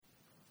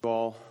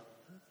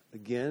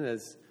Again,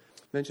 as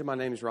mentioned, my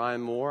name is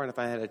Ryan Moore, and if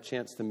I had a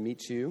chance to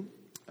meet you,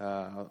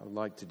 I'd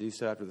like to do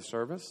so after the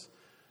service.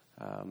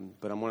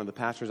 But I'm one of the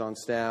pastors on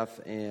staff,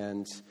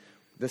 and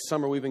this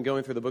summer we've been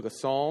going through the book of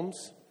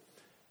Psalms,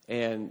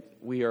 and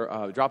we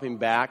are dropping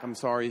back. I'm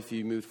sorry if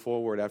you moved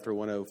forward after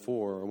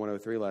 104 or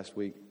 103 last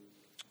week,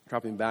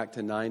 dropping back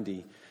to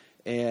 90.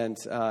 And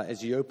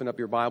as you open up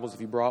your Bibles, if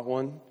you brought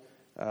one,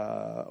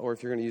 or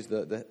if you're going to use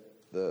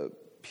the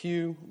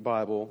Pew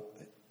Bible,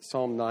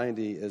 Psalm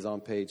 90 is on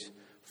page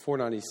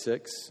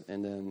 496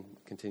 and then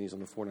continues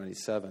on to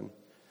 497.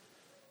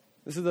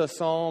 This is the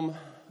Psalm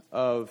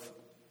of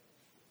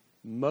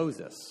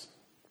Moses.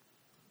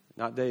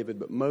 Not David,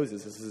 but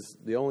Moses. This is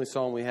the only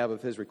psalm we have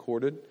of his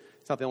recorded.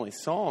 It's not the only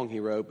song he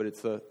wrote, but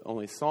it's the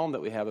only psalm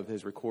that we have of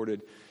his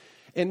recorded.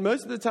 And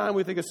most of the time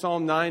we think of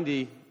Psalm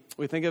 90,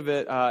 we think of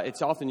it,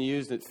 it's often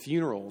used at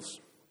funerals.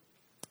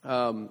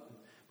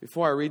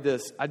 Before I read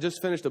this, I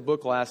just finished a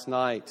book last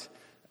night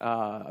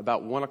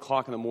about 1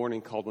 o'clock in the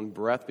morning called When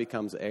Breath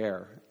Becomes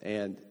Air.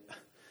 And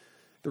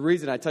the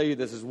reason I tell you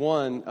this is,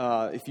 one,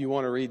 if you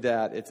want to read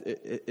that,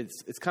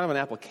 it's kind of an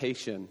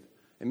application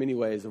in many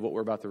ways of what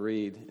we're about to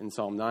read in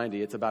Psalm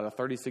 90. It's about a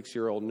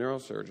 36-year-old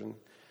neurosurgeon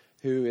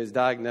who is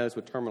diagnosed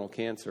with terminal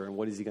cancer, and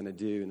what is he going to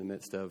do in the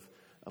midst of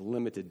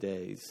limited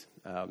days.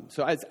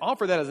 So I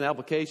offer that as an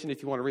application.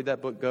 If you want to read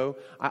that book, go.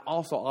 I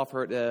also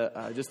offer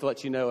it just to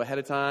let you know ahead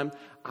of time.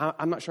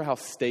 I'm not sure how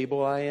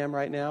stable I am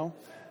right now,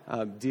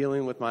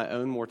 dealing with my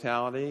own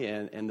mortality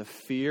and the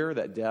fear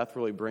that death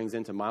really brings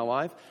into my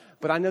life.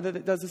 But I know that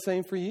it does the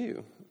same for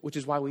you, which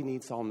is why we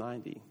need Psalm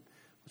 90.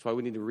 That's why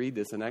we need to read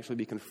this and actually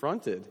be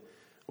confronted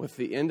with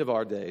the end of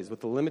our days,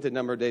 with the limited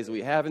number of days that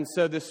we have. And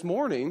so this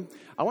morning,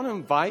 I want to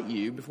invite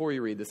you, before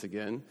you read this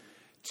again,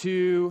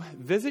 to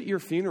visit your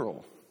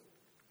funeral.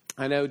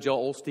 I know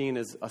Joel Osteen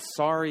is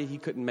sorry he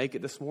couldn't make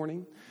it this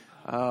morning.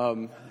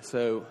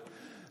 So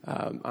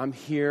I'm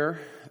here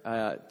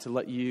to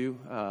let you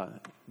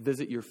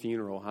visit your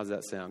funeral. How's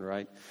that sound,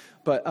 right?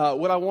 But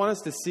what I want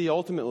us to see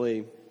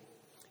ultimately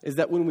is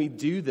that when we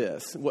do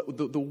this,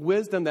 the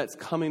wisdom that's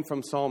coming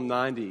from Psalm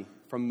 90,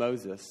 from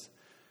Moses,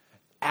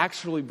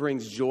 actually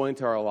brings joy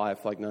into our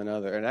life like none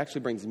other. It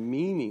actually brings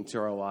meaning to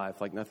our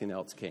life like nothing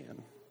else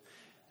can.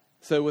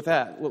 So with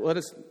that, let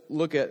us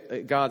look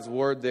at God's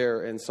word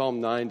there in Psalm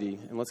 90,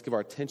 and let's give our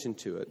attention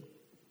to it.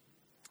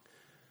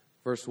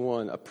 Verse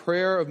 1, a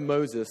prayer of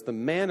Moses, the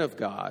man of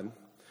God.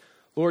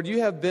 Lord, you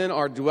have been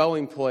our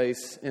dwelling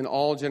place in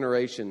all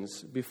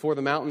generations. Before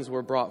the mountains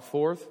were brought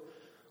forth,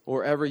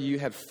 or ever you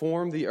had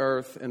formed the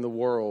earth and the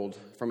world,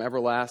 from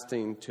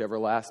everlasting to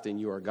everlasting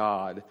you are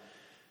God.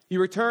 You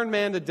return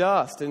man to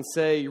dust and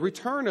say,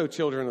 return, O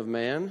children of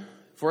man,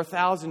 for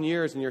 1,000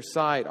 years in your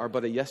sight are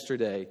but a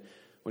yesterday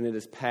when it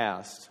is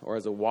past, or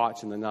as a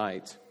watch in the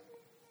night.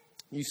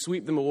 You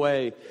sweep them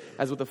away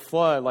as with a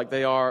flood, like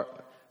they are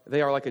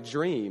like a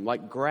dream,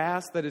 like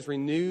grass that is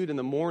renewed in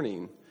the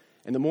morning.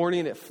 In the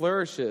morning it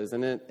flourishes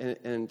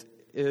and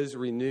is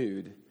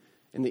renewed.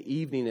 In the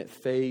evening it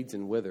fades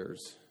and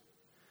withers.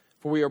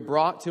 For we are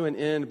brought to an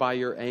end by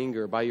your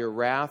anger. By your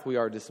wrath we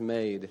are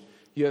dismayed.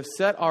 You have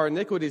set our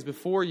iniquities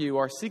before you,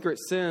 our secret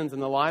sins in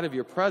the light of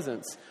your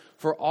presence.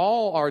 For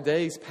all our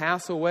days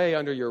pass away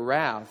under your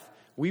wrath.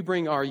 We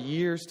bring our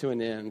years to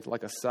an end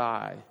like a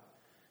sigh.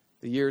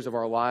 The years of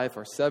our life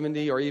are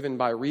 70, or even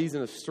by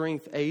reason of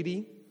strength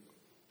 80.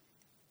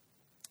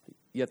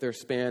 Yet their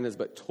span is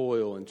but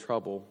toil and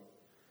trouble.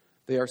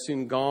 They are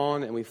soon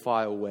gone and we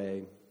fly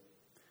away.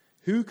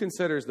 Who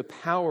considers the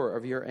power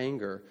of your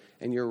anger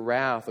and your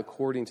wrath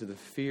according to the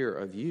fear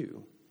of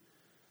you?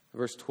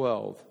 Verse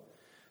 12.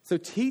 So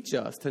teach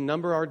us to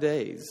number our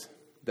days,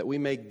 that we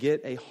may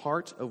get a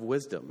heart of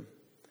wisdom.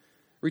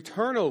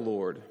 Return, O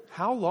Lord,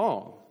 how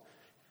long?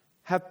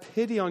 Have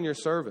pity on your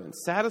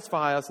servants.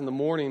 Satisfy us in the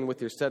morning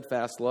with your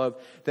steadfast love,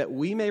 that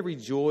we may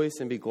rejoice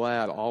and be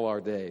glad all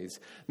our days.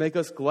 Make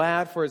us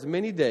glad for as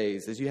many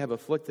days as you have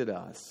afflicted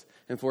us,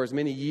 and for as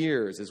many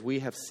years as we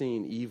have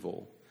seen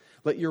evil.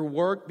 Let your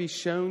work be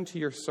shown to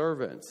your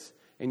servants,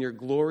 and your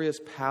glorious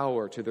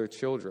power to their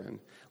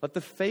children. Let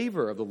the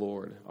favor of the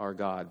Lord our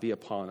God be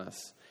upon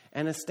us,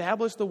 and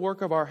establish the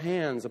work of our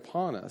hands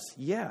upon us.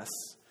 Yes,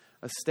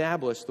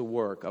 establish the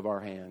work of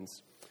our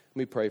hands. Let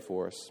me pray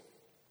for us.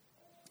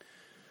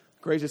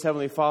 Gracious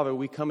Heavenly Father,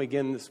 we come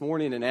again this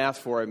morning and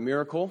ask for a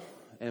miracle,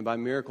 and by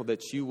miracle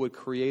that you would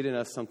create in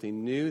us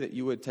something new, that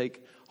you would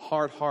take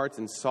hard hearts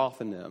and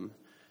soften them.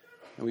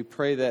 And we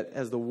pray that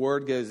as the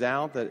word goes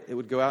out, that it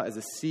would go out as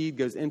a seed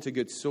goes into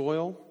good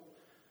soil,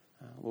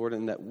 Lord,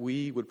 and that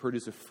we would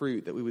produce a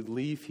fruit, that we would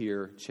leave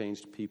here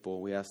changed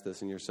people. We ask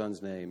this in your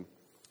Son's name.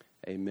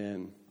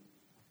 Amen.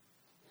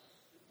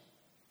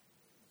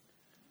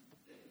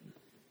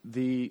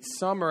 The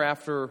summer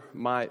after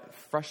my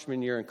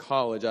freshman year in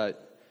college, I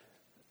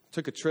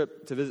took a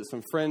trip to visit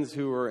some friends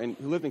who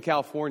lived in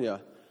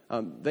California.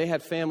 They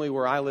had family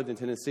where I lived in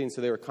Tennessee, and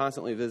so they were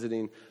constantly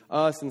visiting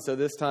us. And so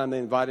this time they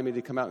invited me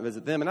to come out and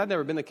visit them. And I'd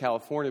never been to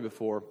California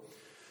before.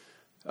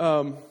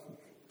 For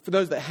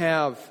those that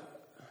have,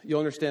 you'll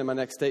understand my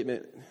next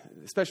statement,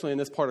 especially in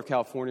this part of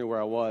California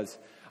where I was.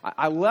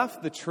 I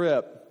left the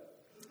trip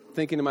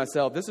thinking to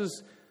myself, this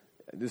is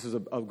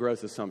a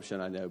gross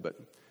assumption, I know, but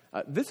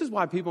this is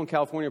why people in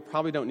California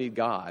probably don't need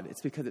God.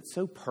 It's because it's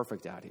so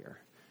perfect out here,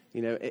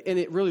 and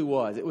it really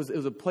was. It was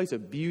a place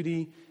of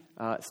beauty,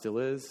 it still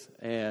is,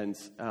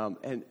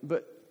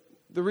 but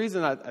the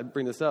reason I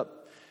bring this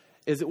up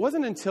is it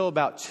wasn't until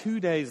about 2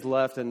 days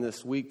left in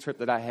this week trip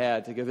that I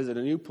had to go visit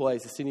a new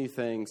place, to see new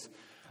things,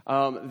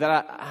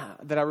 that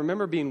I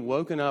remember being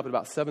woken up at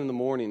about 7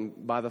 a.m.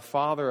 by the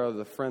father of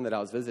the friend that I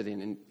was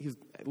visiting, and he's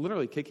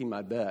literally kicking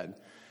my bed.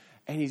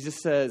 And he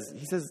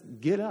says,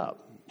 get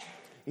up.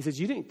 He says,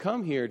 you didn't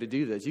come here to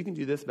do this. You can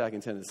do this back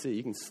in Tennessee.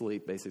 You can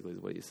sleep, basically, is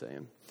what he's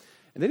saying.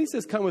 And then he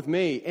says, come with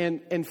me.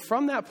 And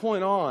from that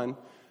point on,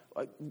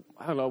 I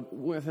don't know,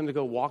 went with him to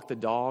go walk the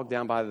dog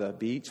down by the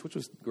beach, which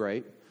was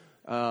great.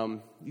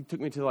 He took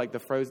me to like the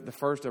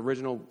first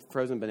original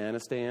frozen banana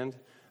stand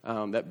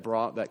that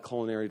brought that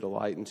culinary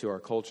delight into our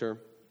culture.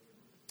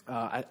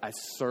 I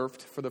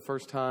surfed for the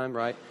first time,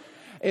 right?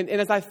 And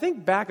as I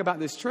think back about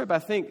this trip, I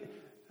think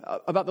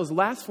about those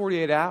last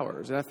 48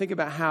 hours, and I think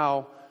about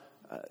how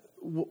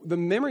the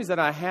memories that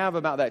I have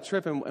about that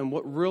trip and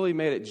what really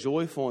made it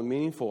joyful and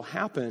meaningful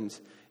happened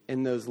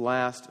in those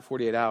last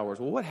 48 hours.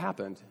 Well, what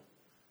happened?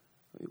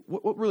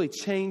 What really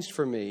changed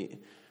for me?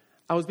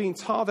 I was being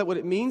taught that what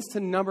it means to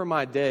number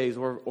my days,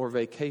 or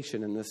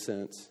vacation in this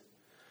sense,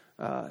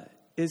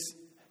 is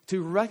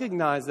to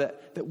recognize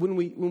that when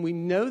we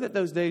know that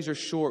those days are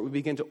short, we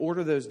begin to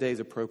order those days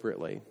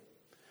appropriately.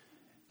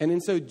 And in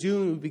so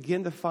doing, we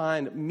begin to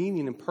find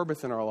meaning and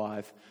purpose in our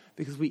life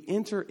because we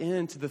enter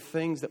into the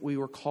things that we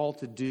were called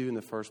to do in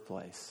the first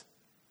place.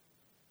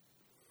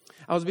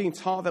 I was being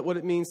taught that what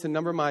it means to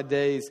number my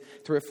days,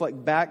 to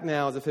reflect back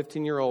now as a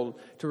 15-year-old,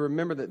 to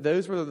remember that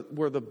those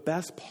were the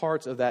best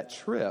parts of that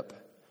trip.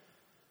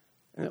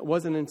 And it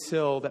wasn't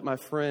until that my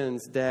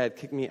friend's dad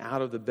kicked me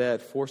out of the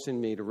bed, forcing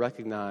me to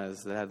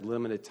recognize that I had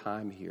limited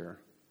time here.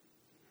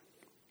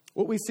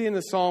 What we see in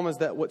the psalm is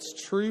that what's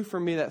true for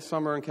me that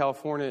summer in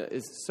California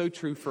is so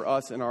true for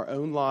us in our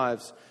own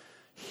lives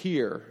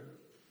here.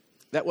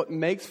 That what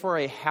makes for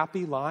a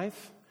happy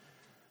life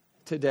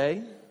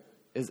today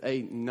is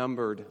a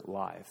numbered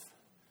life.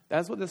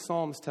 That's what this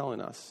psalm is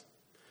telling us.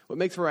 What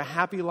makes for a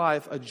happy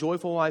life, a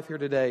joyful life here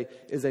today,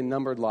 is a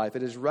numbered life.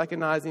 It is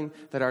recognizing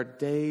that our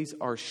days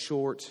are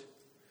short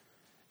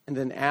and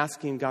then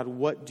asking God,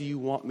 what do you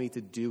want me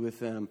to do with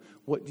them?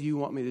 What do you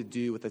want me to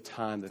do with the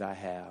time that I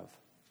have?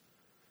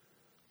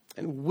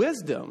 And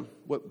wisdom,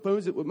 what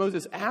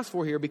Moses asked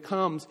for here,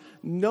 becomes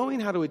knowing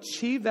how to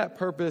achieve that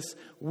purpose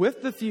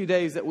with the few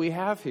days that we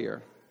have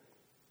here.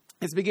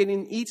 It's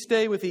beginning each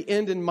day with the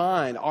end in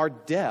mind, our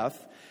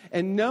death,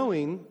 and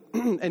knowing,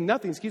 and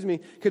nothing,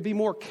 could be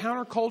more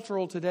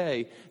countercultural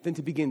today than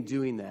to begin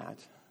doing that,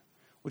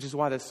 which is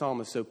why this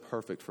psalm is so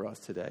perfect for us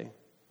today.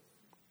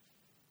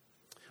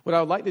 What I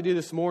would like to do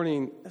this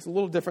morning, it's a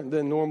little different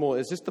than normal,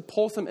 is just to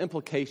pull some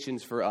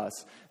implications for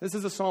us. This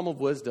is a psalm of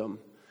wisdom.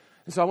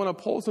 And so I want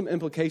to pull some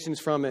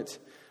implications from it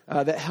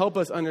that help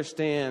us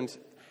understand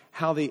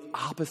how the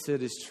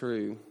opposite is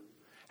true,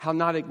 how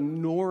not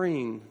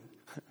ignoring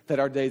that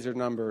our days are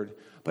numbered,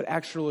 but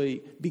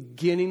actually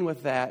beginning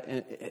with that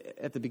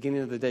at the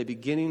beginning of the day,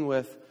 beginning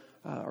with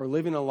or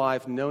living a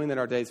life knowing that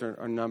our days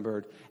are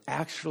numbered,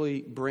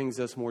 actually brings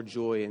us more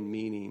joy and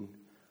meaning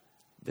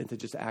than to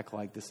just act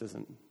like this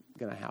isn't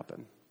going to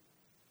happen.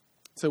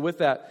 So with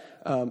that,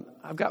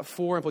 I've got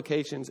 4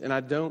 implications, and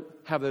I don't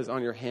have those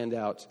on your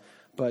handout,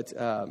 but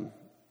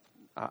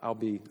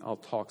I'll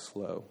talk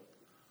slow.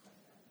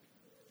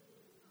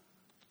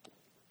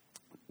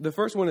 The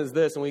first one is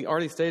this, and we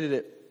already stated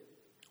it.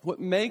 What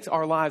makes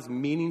our lives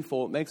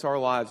meaningful, what makes our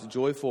lives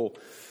joyful,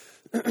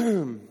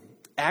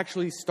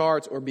 actually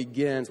starts or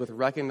begins with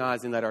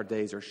recognizing that our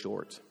days are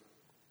short.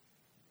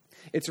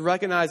 It's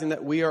recognizing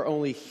that we are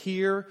only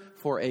here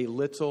for a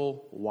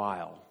little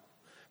while.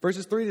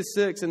 Verses 3 to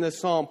 6 in this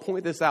psalm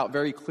point this out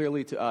very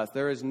clearly to us.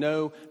 There is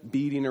no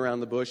beating around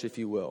the bush, if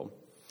you will.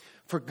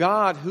 For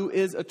God, who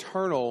is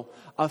eternal,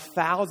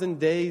 1,000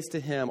 days to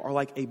him are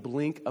like a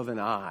blink of an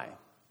eye.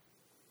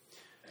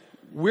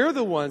 We're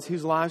the ones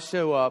whose lives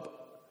show up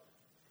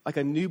like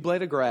a new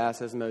blade of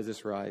grass, as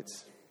Moses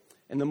writes,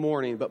 in the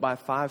morning, but by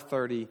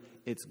 5:30,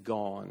 it's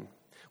gone,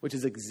 which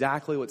is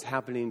exactly what's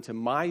happening to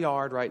my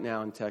yard right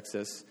now in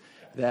Texas,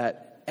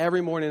 that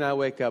every morning I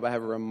wake up, I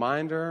have a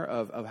reminder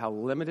of how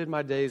limited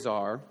my days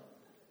are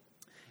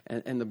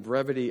and the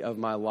brevity of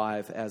my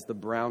life as the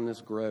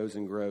brownness grows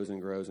and grows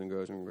and grows and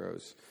grows and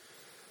grows.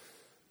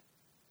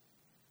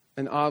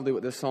 And oddly,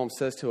 what this psalm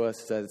says to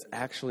us is that it's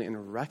actually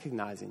in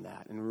recognizing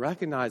that, and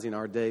recognizing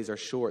our days are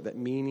short, that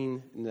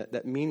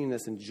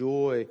meaningness and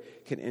joy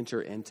can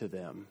enter into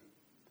them.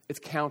 It's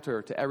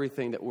counter to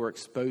everything that we're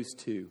exposed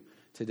to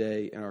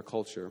today in our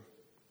culture.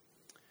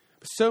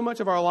 So much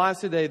of our lives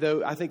today,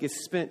 though, I think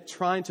is spent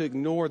trying to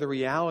ignore the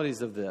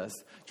realities of this,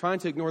 trying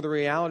to ignore the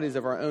realities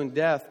of our own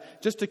death,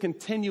 just to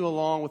continue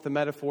along with the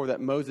metaphor that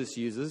Moses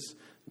uses,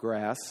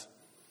 grass.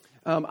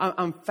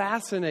 I'm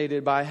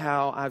fascinated by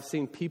how I've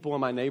seen people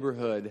in my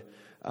neighborhood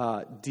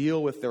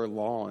deal with their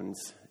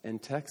lawns in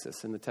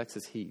Texas, in the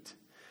Texas heat.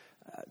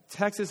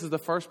 Texas is the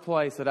first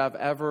place that I've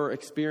ever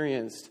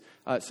experienced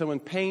someone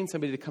paying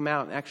somebody to come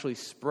out and actually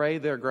spray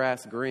their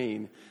grass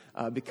green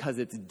because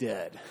it's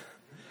dead.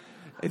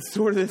 It's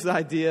sort of this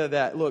idea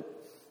that, look,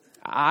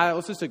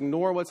 let's just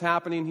ignore what's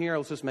happening here.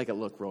 Let's just make it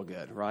look real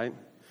good, right?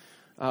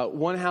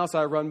 One house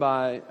I run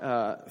by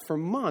for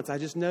months, I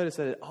just noticed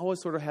that it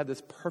always sort of had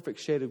this perfect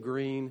shade of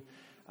green,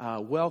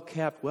 well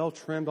kept, well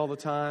trimmed all the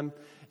time.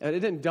 And it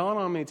didn't dawn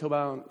on me until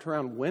about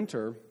around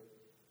winter.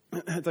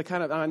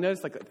 I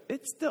noticed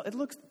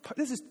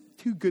this is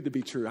too good to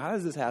be true. How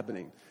is this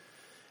happening?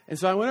 And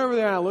so I went over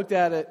there and I looked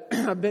at it.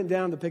 I bent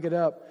down to pick it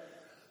up.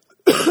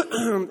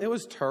 It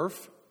was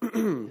turf.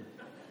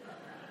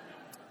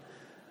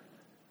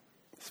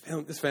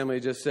 This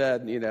family just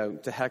said,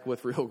 to heck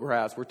with real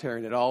grass. We're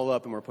tearing it all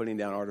up and we're putting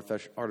down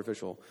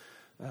artificial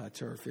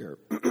turf here.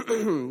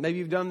 Maybe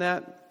you've done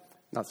that.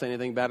 Not saying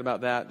anything bad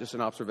about that. Just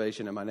an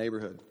observation in my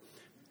neighborhood.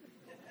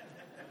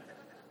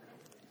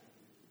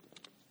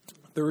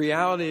 The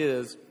reality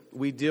is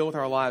we deal with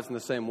our lives in the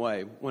same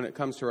way when it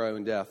comes to our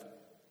own death.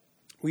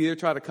 We either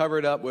try to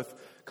cover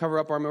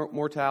up our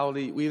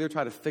mortality. We either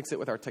try to fix it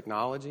with our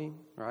technology,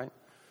 right?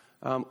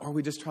 Or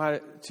we just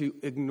try to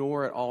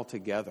ignore it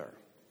altogether.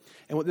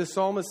 And what this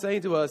psalm is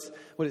saying to us,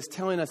 what it's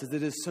telling us, is that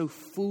it is so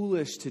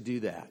foolish to do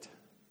that.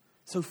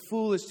 So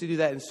foolish to do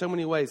that in so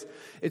many ways.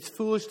 It's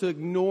foolish to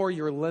ignore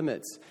your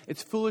limits.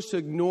 It's foolish to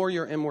ignore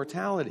your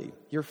immortality,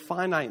 your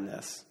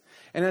finiteness.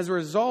 And as a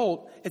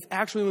result, it's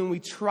actually when we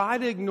try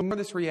to ignore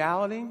this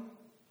reality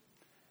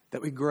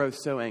that we grow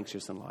so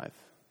anxious in life.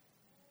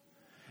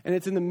 And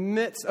it's in the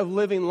midst of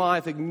living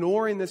life,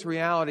 ignoring this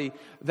reality,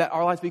 that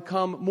our lives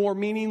become more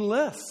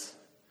meaningless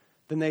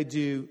than they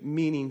do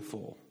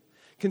meaningful.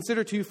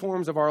 Consider two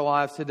forms of our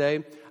lives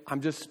today.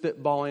 I'm just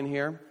spitballing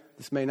here.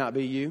 This may not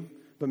be you,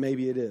 but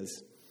maybe it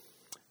is.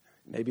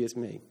 Maybe it's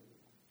me.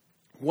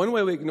 One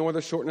way we ignore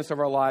the shortness of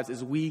our lives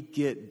is we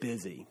get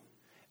busy.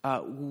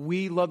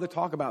 We love to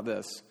talk about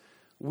this.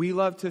 We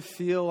love to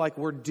feel like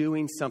we're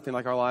doing something,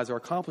 like our lives are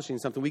accomplishing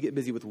something. We get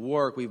busy with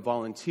work. We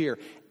volunteer,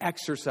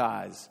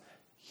 exercise.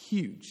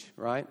 Huge,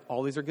 right?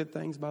 All these are good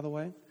things, by the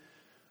way.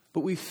 But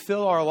we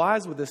fill our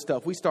lives with this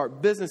stuff. We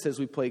start businesses.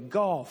 We play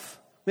golf.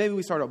 Maybe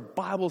we start a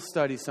Bible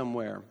study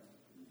somewhere.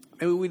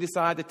 Maybe we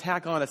decide to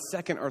tack on a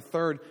second or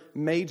third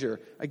major.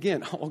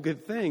 Again, all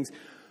good things.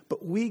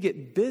 But we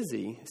get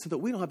busy so that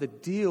we don't have to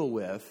deal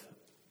with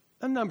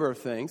a number of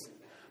things.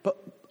 But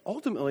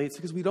ultimately, it's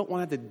because we don't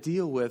want to have to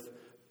deal with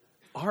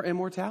our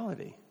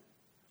immortality,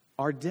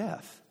 our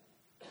death.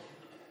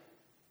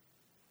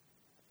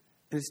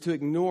 And it's to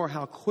ignore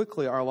how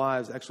quickly our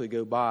lives actually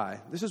go by.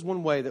 This is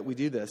one way that we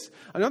do this.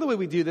 Another way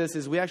we do this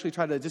is we actually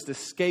try to just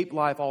escape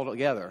life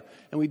altogether.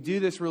 And we do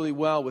this really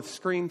well with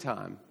screen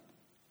time.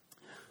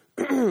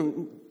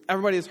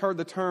 Everybody has heard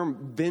the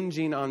term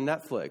binging on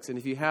Netflix. And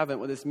if you haven't,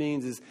 what this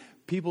means is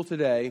people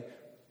today,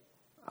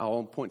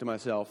 I'll point to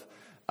myself,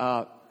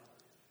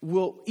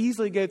 will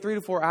easily go 3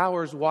 to 4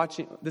 hours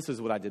watching. This is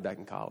what I did back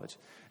in college.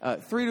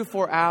 3 to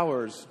 4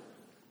 hours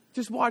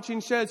just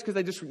watching shows because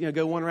they just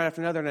go one right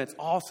after another, and it's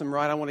awesome,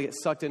 right? I want to get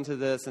sucked into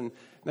this, and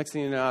next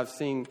thing you know, I've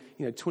seen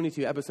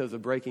 22 episodes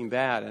of Breaking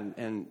Bad,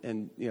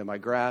 and my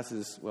grass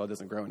is, well, it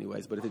doesn't grow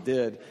anyways, but if it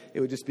did, it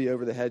would just be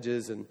over the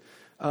hedges, and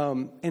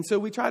so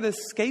we try to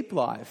escape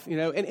life, And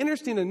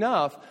interesting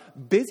enough,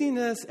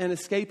 busyness and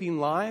escaping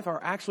life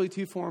are actually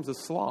two forms of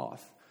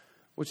sloth,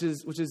 which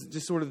is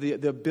just sort of the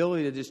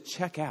ability to just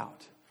check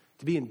out,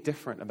 to be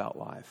indifferent about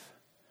life.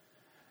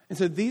 And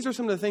so these are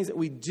some of the things that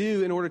we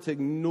do in order to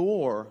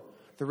ignore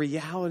the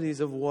realities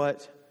of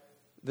what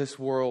this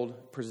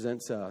world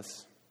presents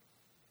us.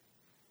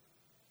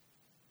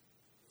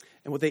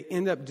 And what they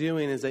end up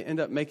doing is they end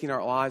up making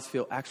our lives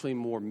feel actually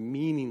more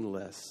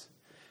meaningless.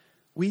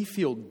 We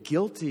feel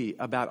guilty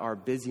about our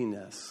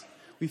busyness.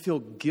 We feel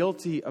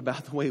guilty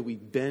about the way we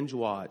binge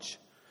watch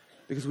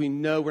because we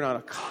know we're not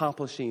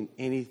accomplishing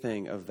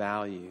anything of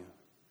value.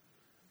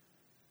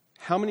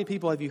 How many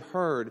people have you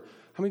heard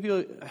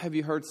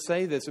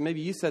say this, or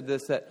maybe you said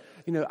this, that,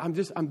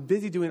 I'm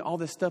busy doing all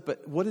this stuff,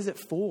 but what is it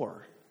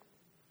for?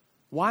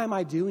 Why am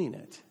I doing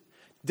it?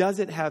 Does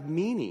it have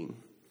meaning?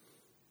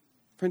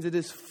 Friends, it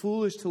is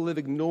foolish to live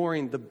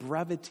ignoring the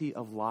brevity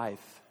of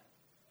life.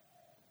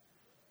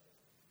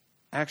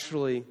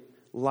 Actually,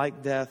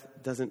 like death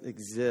doesn't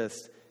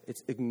exist.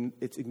 It's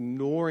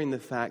ignoring the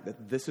fact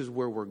that this is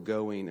where we're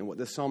going. And what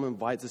this psalm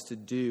invites us to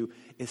do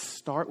is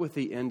start with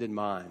the end in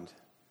mind.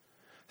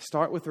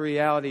 Start with the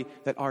reality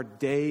that our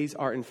days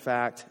are, in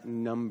fact,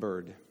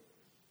 numbered.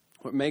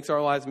 What makes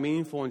our lives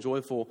meaningful and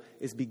joyful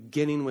is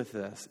beginning with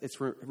this. It's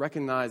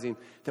recognizing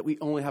that we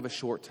only have a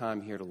short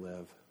time here to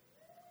live.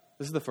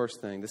 This is the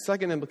first thing. The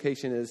second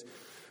implication is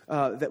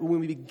that when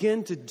we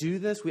begin to do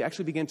this, we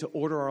actually begin to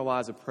order our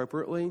lives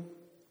appropriately.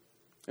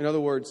 In other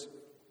words,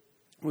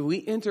 when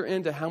we enter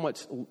into how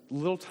much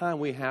little time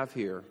we have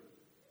here,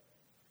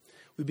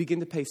 we begin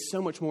to pay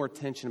so much more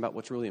attention about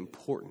what's really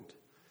important.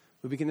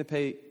 We begin to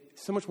pay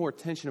so much more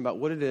attention about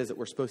what it is that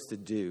we're supposed to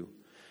do.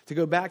 To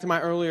go back to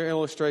my earlier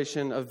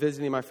illustration of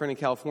visiting my friend in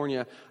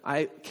California,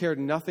 I cared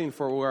nothing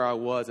for where I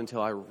was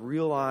until I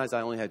realized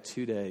I only had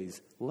 2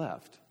 days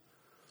left.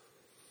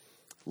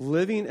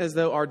 Living as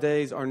though our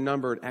days are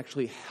numbered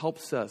actually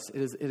helps us.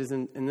 It is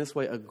in this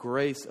way a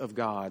grace of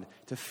God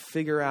to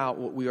figure out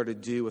what we are to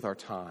do with our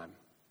time.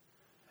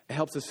 It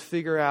helps us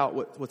figure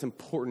out what's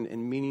important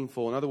and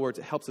meaningful. In other words,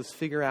 it helps us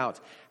figure out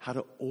how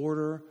to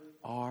order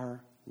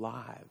our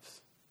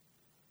lives.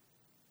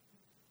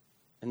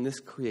 And this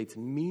creates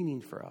meaning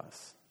for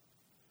us.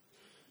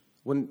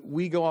 When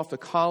we go off to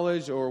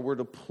college or we're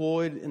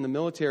deployed in the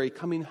military,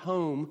 coming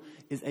home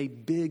is a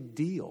big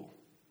deal.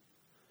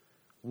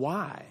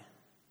 Why?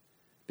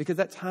 Because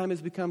that time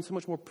has become so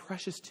much more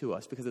precious to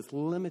us because it's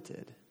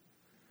limited.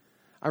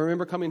 I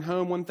remember coming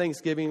home one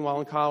Thanksgiving while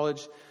in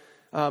college,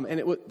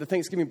 and the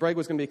Thanksgiving break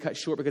was going to be cut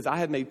short because I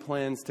had made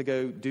plans to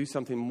go do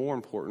something more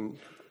important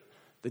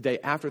the day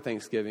after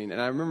Thanksgiving. And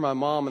I remember my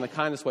mom, in the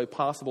kindest way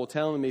possible,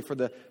 telling me for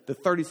the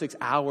 36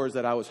 hours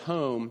that I was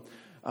home,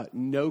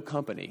 no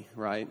company,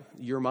 right?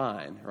 You're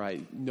mine,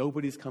 right?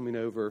 Nobody's coming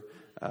over,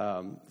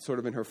 sort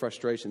of in her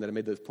frustration that I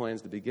made those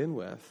plans to begin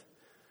with.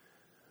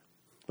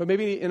 But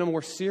maybe in a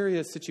more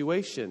serious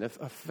situation, if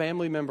a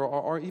family member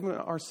or even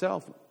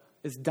ourselves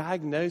is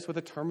diagnosed with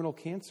a terminal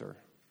cancer,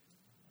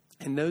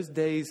 and those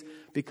days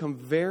become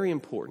very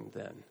important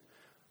then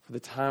for the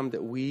time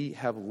that we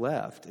have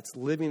left. It's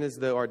living as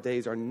though our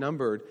days are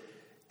numbered.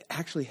 It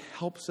actually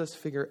helps us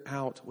figure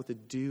out what to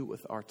do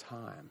with our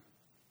time.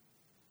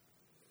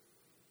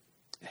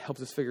 It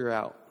helps us figure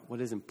out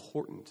what is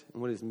important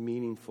and what is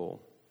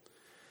meaningful.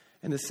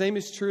 And the same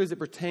is true as it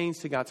pertains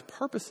to God's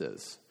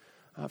purposes.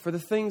 For the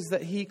things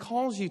that He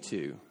calls you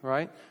to,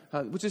 right?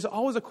 Which is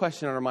always a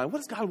question on our mind. What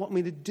does God want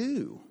me to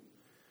do?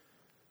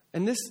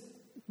 And this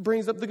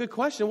brings up the good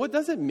question. What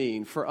does it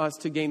mean for us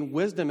to gain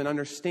wisdom and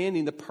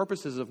understanding the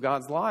purposes of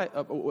God's life,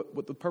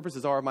 what the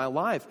purposes are of my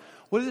life?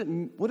 What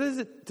is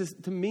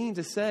it to mean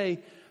to say,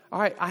 all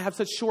right, I have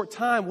such short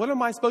time. What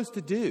am I supposed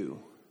to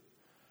do?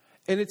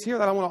 And it's here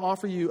that I want to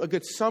offer you a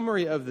good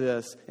summary of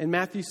this. In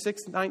Matthew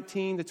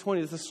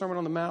 6:19-20, this is the Sermon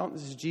on the Mount.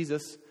 This is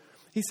Jesus.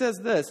 He says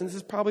this, and this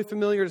is probably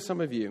familiar to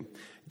some of you.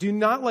 Do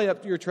not lay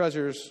up for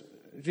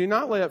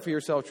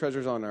yourself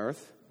treasures on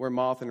earth, where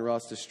moth and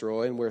rust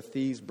destroy and where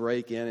thieves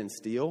break in and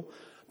steal.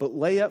 But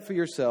lay up for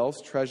yourselves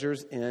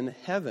treasures in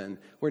heaven,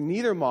 where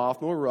neither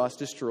moth nor rust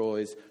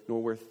destroys, nor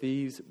where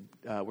thieves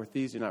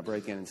do not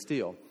break in and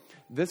steal.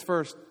 This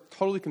verse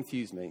totally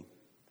confused me.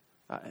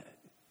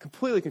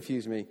 Completely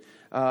confused me.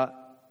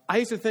 I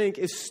used to think,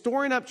 is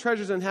storing up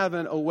treasures in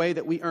heaven a way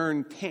that we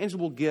earn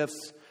tangible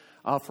gifts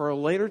for a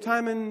later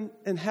time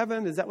in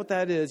heaven? Is that what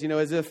that is? You know,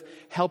 as if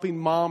helping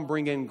mom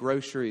bring in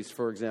groceries,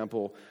 for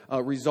example,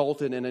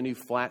 resulted in a new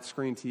flat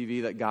screen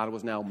TV that God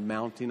was now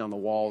mounting on the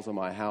walls of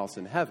my house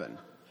in heaven.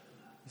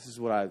 This is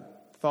what I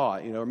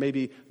thought, you know, or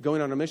maybe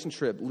going on a mission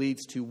trip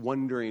leads to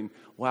wondering,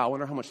 wow, I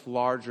wonder how much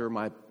larger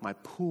my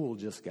pool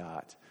just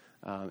got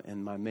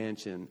in my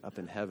mansion up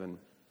in heaven.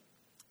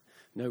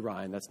 No,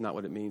 Ryan, that's not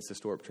what it means to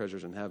store up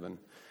treasures in heaven.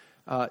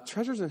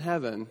 Treasures in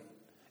heaven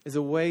is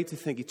a way to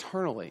think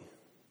eternally.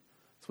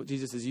 That's what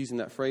Jesus is using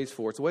that phrase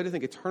for. It's a way to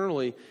think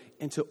eternally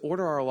and to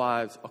order our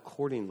lives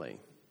accordingly.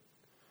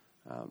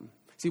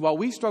 See, while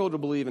we struggle to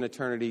believe in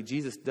eternity,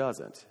 Jesus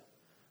doesn't.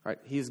 Right?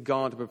 He has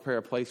gone to prepare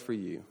a place for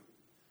you.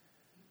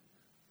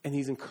 And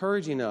He's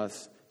encouraging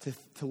us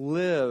to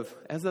live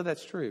as though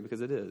that's true,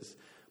 because it is,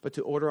 but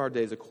to order our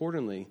days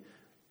accordingly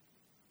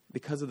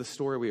because of the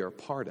story we are a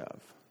part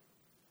of.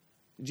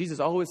 Jesus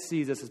always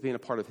sees us as being a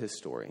part of His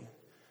story.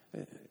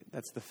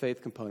 That's the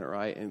faith component,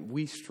 right? And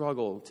we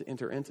struggle to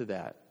enter into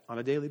that on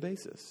a daily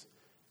basis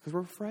because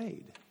we're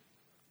afraid.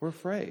 We're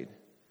afraid.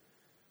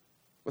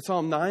 What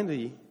Psalm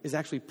 90 is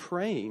actually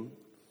praying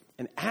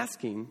and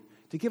asking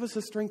to give us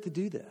the strength to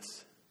do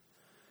this.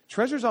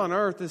 Treasures on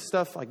earth is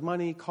stuff like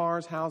money,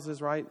 cars,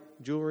 houses, right?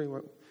 Jewelry,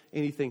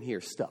 anything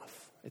here,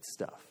 stuff. It's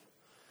stuff.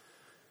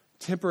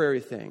 Temporary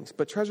things.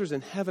 But treasures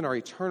in heaven are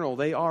eternal.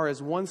 They are,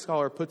 as one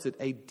scholar puts it,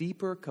 a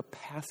deeper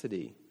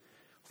capacity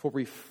for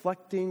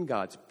reflecting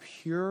God's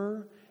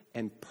pure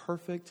and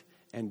perfect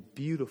and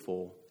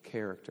beautiful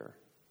character.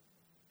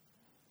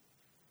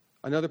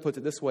 Another puts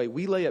it this way: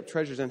 we lay up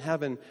treasures in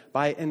heaven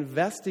by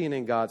investing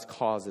in God's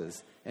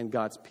causes and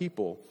God's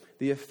people.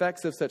 The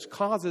effects of such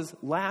causes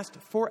last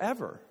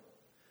forever.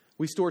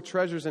 We store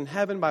treasures in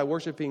heaven by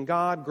worshiping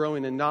God,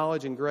 growing in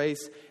knowledge and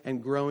grace,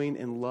 and growing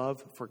in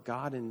love for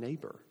God and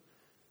neighbor.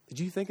 Did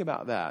you think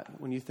about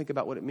that when you think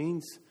about what it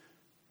means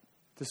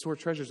to store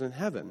treasures in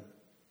heaven?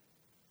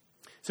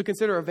 So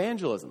consider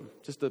evangelism,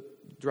 just to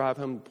drive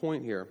home the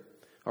point here,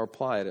 or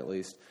apply it at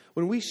least.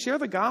 When we share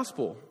the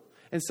gospel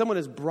and someone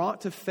is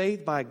brought to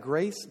faith by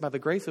the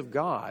grace of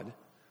God,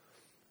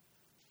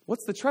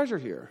 what's the treasure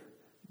here?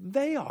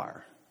 They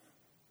are.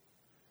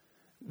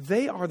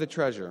 They are the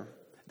treasure.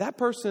 That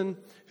person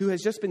who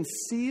has just been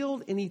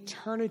sealed in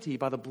eternity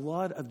by the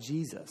blood of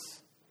Jesus,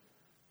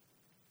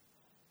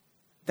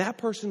 that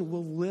person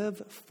will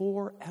live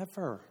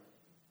forever.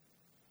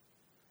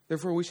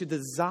 Therefore, we should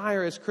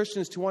desire as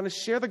Christians to want to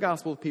share the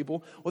gospel with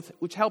people,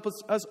 which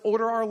helps us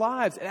order our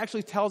lives. It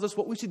actually tells us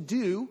what we should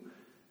do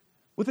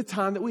with the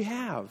time that we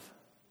have.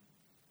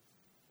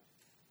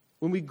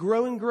 When we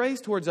grow in grace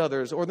towards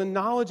others, or the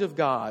knowledge of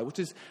God, which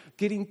is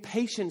getting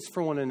patience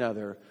for one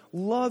another,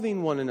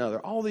 loving one another,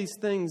 all these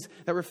things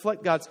that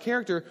reflect God's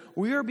character,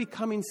 we are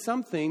becoming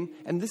something,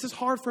 and this is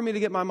hard for me to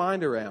get my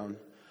mind around,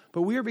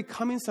 but we are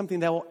becoming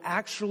something that will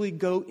actually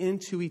go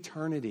into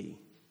eternity.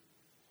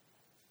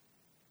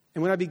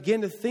 And when I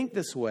begin to think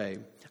this way,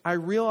 I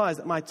realize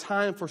that my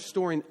time for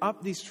storing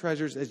up these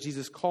treasures, as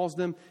Jesus calls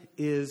them,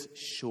 is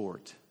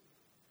short.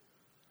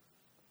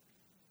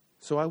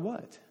 So I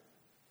what?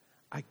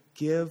 I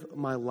give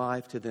my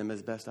life to them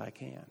as best I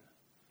can.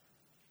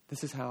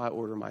 This is how I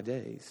order my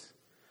days.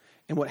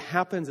 And what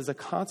happens as a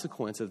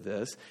consequence of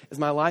this is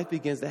my life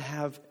begins to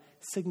have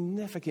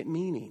significant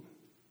meaning.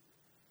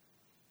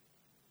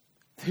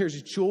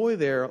 There's joy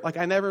there like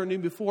I never knew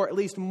before, at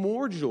least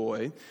more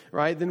joy,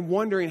 right, than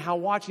wondering how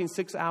watching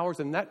 6 hours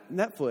of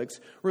Netflix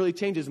really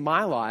changes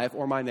my life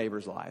or my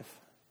neighbor's life.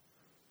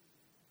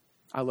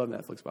 I love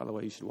Netflix, by the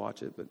way. You should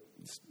watch it, but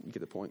you get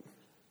the point.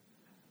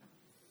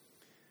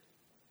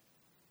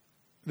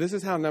 This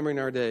is how numbering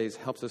our days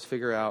helps us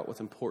figure out what's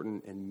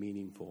important and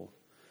meaningful.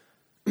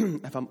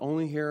 If I'm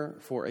only here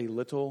for a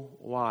little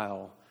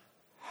while,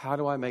 how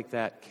do I make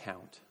that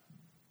count?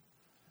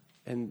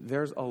 And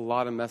there's a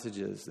lot of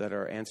messages that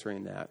are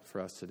answering that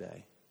for us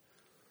today.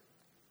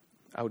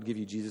 I would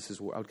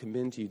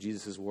commend to you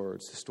Jesus'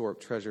 words to store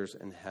up treasures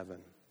in heaven.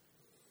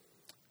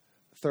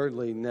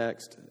 Thirdly,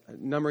 next,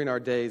 numbering our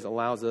days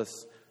allows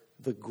us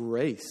the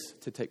grace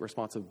to take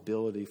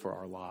responsibility for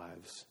our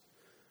lives.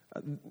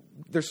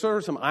 There's sort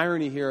of some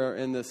irony here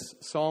in this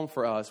psalm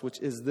for us,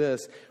 which is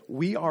this: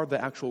 we are the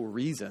actual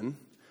reason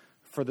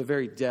for the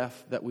very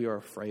death that we are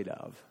afraid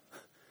of.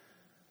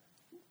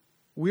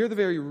 We are the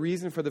very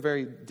reason for the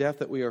very death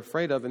that we are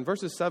afraid of. In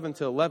verses 7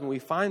 to 11, we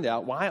find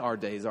out why our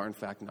days are in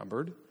fact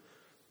numbered.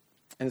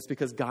 And it's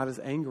because God is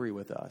angry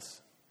with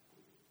us.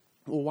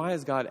 Well, why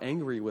is God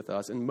angry with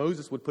us? And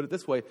Moses would put it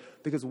this way: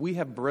 because we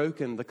have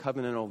broken the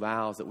covenantal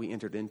vows that we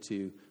entered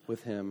into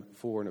with him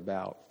for and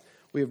about.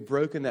 We have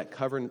broken that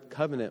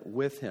covenant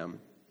with him.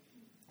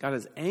 God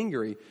is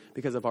angry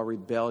because of our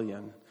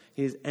rebellion.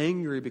 He is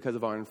angry because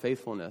of our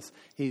unfaithfulness.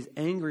 He's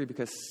angry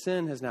because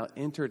sin has now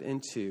entered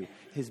into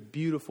his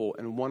beautiful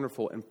and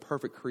wonderful and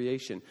perfect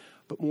creation.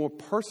 But more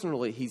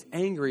personally, he's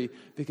angry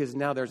because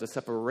now there's a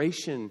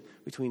separation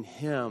between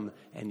him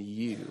and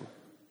you,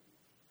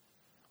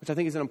 which I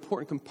think is an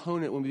important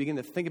component when we begin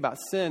to think about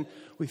sin.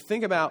 We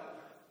think about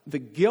the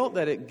guilt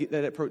that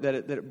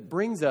it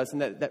brings us,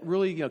 and that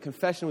really,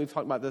 confession, we've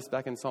talked about this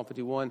back in Psalm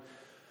 51.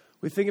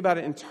 We think about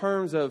it in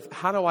terms of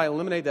how do I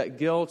eliminate that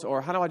guilt,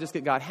 or how do I just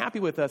get God happy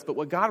with us? But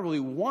what God really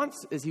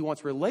wants is he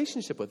wants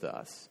relationship with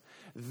us.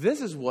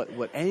 This is what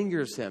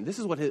angers him. This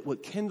is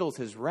what kindles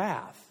his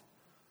wrath.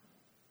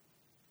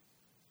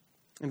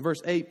 And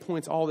verse 8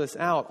 points all this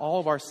out. All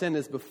of our sin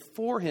is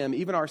before him,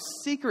 even our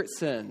secret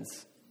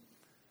sins.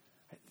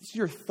 It's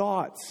your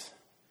thoughts.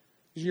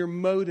 It's your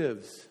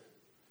motives.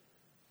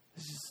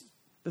 It's just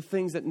the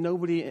things that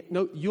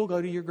you'll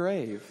go to your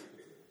grave.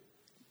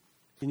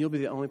 And you'll be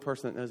the only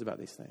person that knows about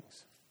these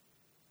things.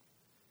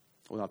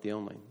 Well, not the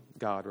only.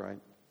 God, right?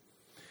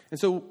 And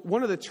so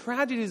one of the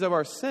tragedies of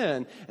our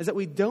sin is that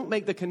we don't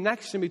make the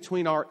connection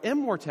between our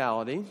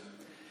immortality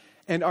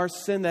and our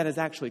sin that has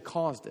actually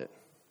caused it.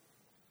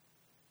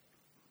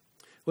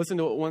 Listen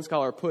to what one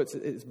scholar puts.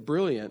 It's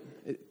brilliant.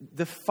 It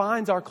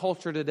defines our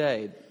culture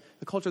today,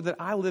 the culture that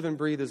I live and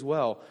breathe as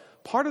well.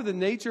 Part of the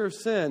nature of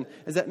sin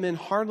is that men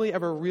hardly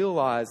ever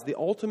realize the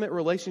ultimate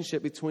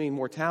relationship between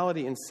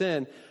mortality and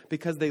sin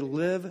because they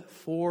live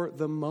for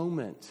the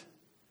moment.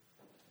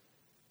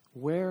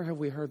 Where have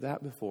we heard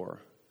that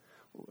before?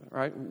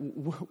 Right?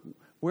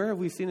 Where have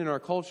we seen in our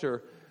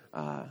culture,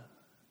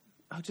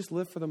 just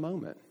live for the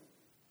moment?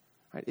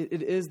 Right?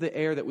 It is the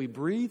air that we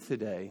breathe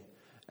today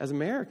as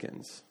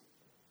Americans.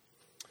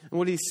 And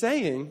what he's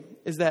saying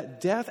is that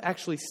death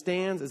actually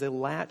stands as a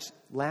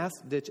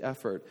last-ditch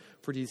effort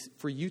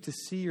for you to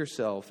see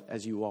yourself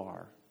as you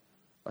are,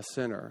 a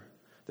sinner,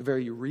 the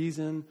very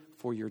reason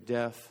for your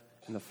death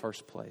in the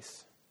first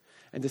place,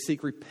 and to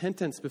seek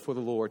repentance before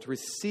the Lord, to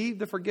receive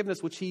the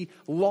forgiveness which he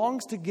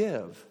longs to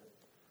give,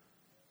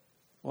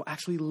 will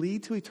actually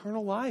lead to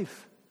eternal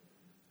life.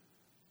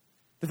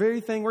 The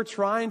very thing we're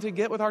trying to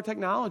get with our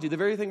technology, the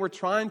very thing we're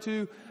trying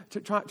to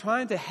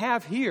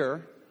have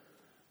here,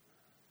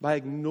 by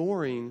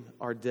ignoring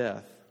our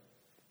death.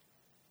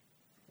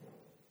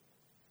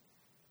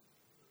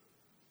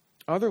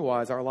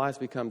 Otherwise, our lives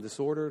become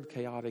disordered,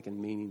 chaotic, and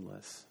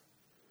meaningless.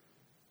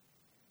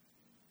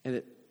 And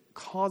it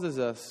causes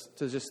us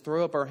to just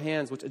throw up our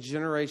hands, which a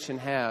generation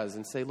has,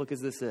 and say, look, is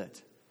this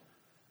it?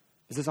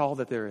 Is this all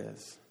that there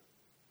is?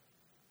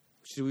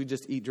 Should we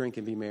just eat, drink,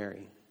 and be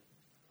merry?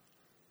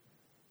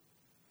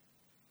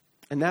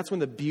 And that's when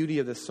the beauty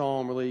of the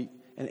psalm really,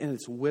 and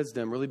its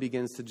wisdom, really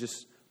begins to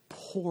just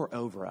pour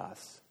over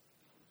us.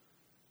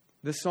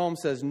 This psalm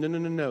says,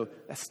 no,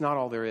 that's not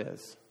all there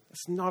is.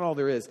 That's not all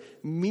there is.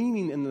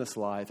 Meaning in this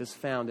life is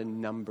found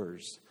in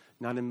numbers,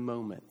 not in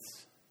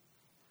moments.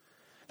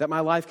 That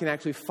my life can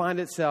actually find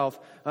itself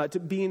to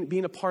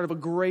being a part of a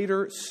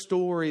greater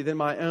story than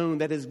my own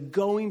that is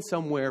going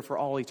somewhere for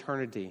all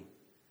eternity.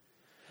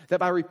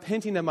 That by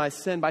repenting of my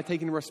sin, by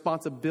taking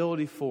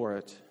responsibility for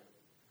it,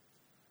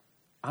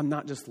 I'm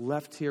not just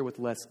left here with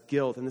less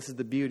guilt. And this is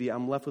the beauty.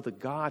 I'm left with a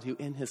God who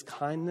in his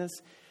kindness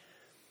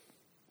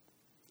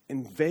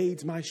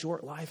invades my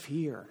short life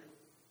here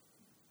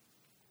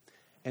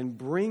and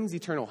brings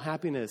eternal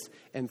happiness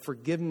and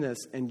forgiveness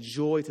and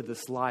joy to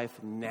this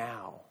life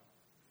now.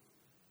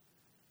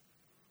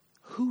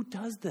 Who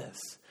does this?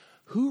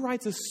 Who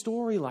writes a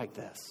story like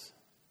this?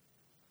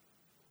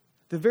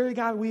 The very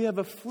God we have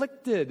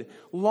afflicted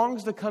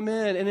longs to come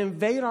in and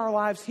invade our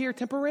lives here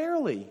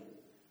temporarily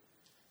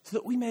so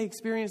that we may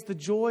experience the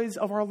joys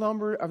of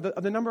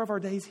the number of our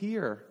days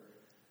here.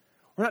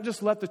 We're not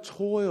just left to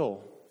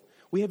toil.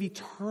 We have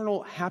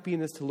eternal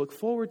happiness to look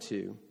forward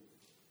to.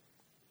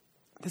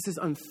 This is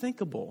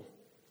unthinkable.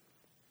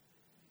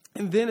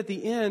 And then at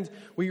the end,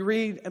 we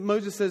read,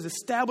 Moses says,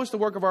 establish the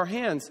work of our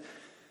hands.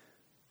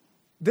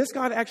 This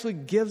God actually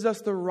gives us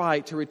the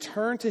right to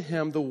return to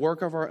him the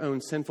work of our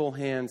own sinful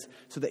hands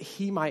so that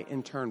he might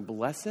in turn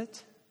bless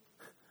it,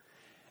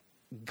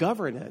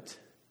 govern it,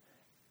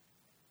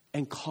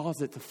 and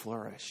cause it to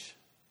flourish.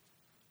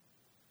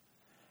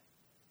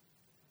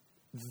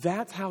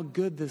 That's how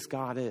good this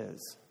God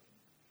is.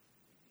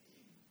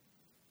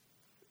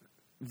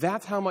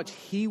 That's how much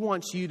he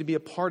wants you to be a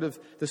part of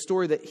the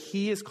story that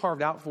he has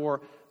carved out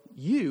for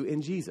you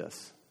in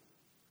Jesus.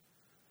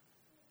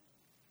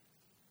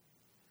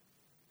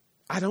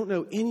 I don't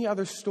know any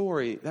other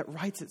story that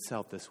writes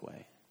itself this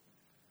way.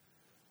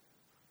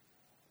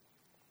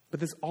 But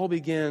this all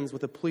begins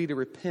with a plea to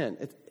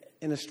repent.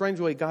 In a strange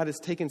way, God has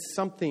taken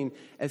something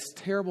as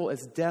terrible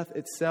as death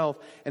itself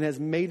and has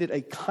made it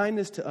a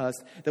kindness to us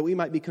that we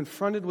might be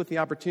confronted with the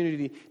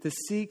opportunity to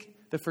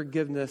seek the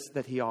forgiveness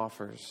that he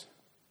offers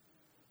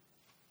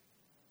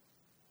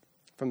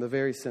from the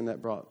very sin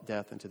that brought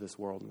death into this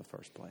world in the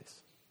first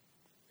place.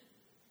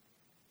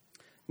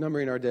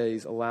 Numbering our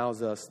days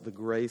allows us the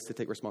grace to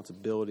take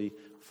responsibility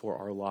for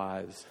our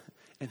lives.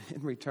 And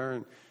in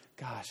return,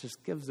 gosh, this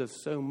gives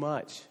us so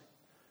much.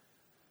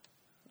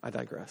 I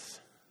digress.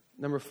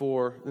 Number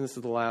 4, and this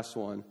is the last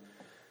one.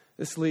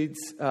 This leads,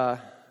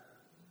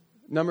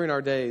 numbering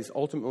our days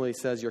ultimately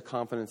says your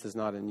confidence is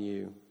not in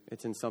you.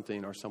 It's in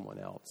something or someone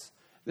else.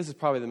 This is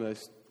probably the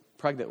most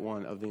pregnant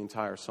one of the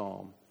entire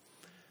psalm.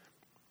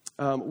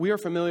 We are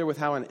familiar with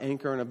how an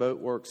anchor in a boat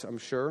works, I'm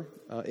sure.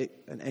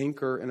 An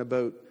anchor in a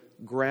boat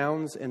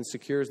grounds and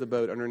secures the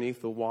boat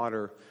underneath the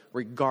water,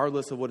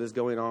 regardless of what is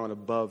going on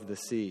above the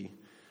sea.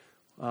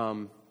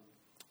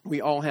 We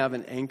all have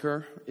an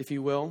anchor, if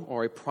you will,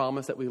 or a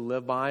promise that we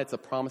live by. It's a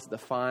promise that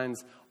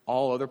defines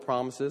all other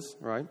promises,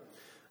 right?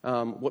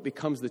 What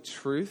becomes the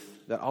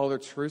truth that all other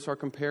truths are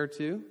compared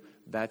to,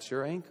 that's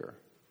your anchor,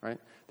 right?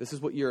 This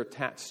is what you're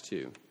attached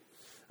to.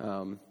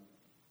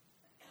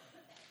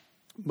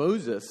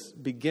 Moses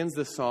begins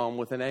this psalm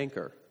with an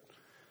anchor.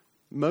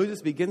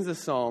 Moses begins this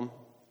psalm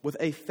with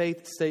a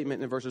faith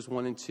statement in verses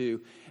 1 and 2,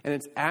 and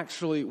it's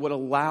actually what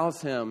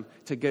allows him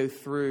to go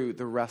through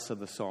the rest of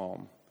the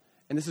psalm.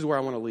 And this is where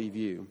I want to leave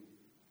you.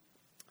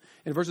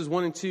 In verses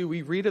 1 and 2,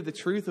 we read of the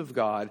truth of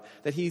God,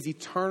 that he is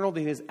eternal,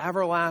 that he is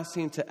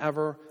everlasting to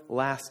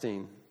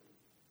everlasting.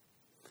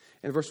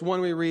 In verse 1,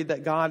 we read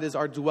that God is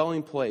our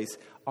dwelling place,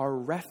 our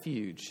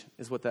refuge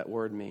is what that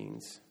word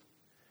means.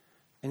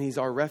 And he's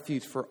our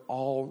refuge for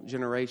all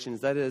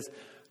generations. That is,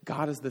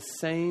 God is the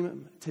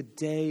same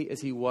today as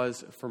he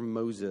was for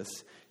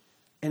Moses.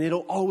 And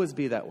it'll always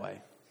be that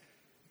way.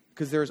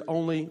 Because there's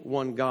only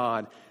one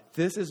God.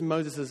 This is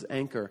Moses'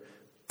 anchor.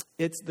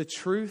 It's the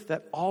truth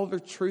that all the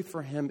truth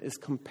for him is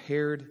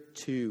compared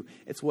to.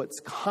 It's what's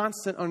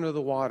constant under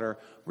the water,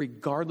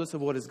 regardless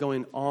of what is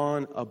going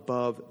on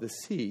above the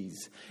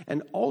seas.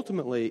 And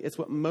ultimately, it's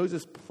what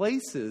Moses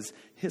places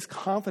his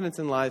confidence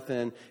in life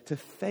in to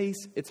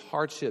face its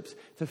hardships,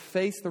 to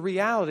face the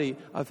reality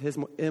of his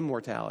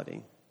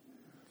immortality.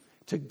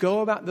 To go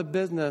about the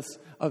business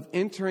of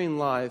entering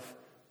life,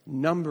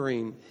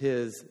 numbering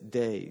his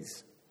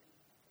days.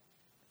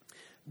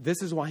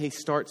 This is why he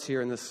starts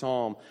here in the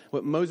psalm.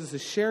 What Moses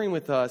is sharing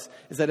with us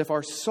is that if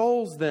our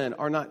souls then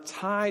are not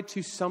tied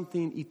to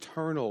something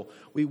eternal,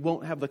 we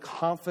won't have the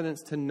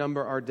confidence to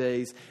number our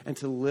days and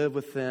to live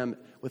with them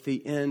with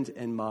the end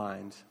in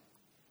mind.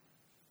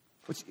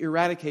 Which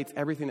eradicates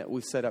everything that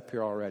we've set up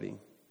here already.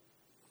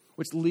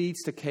 Which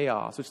leads to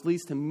chaos, which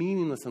leads to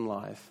meaningless in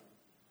life.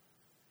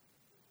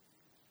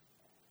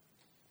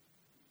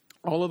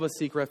 All of us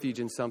seek refuge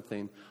in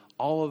something.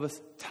 All of us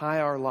tie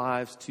our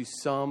lives to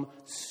some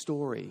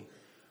story.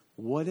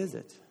 What is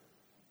it?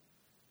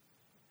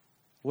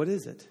 What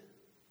is it?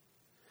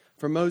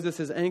 For Moses,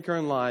 his anchor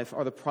in life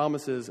are the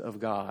promises of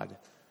God.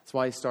 That's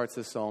why he starts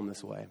this psalm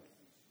this way.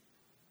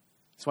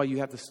 That's why you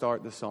have to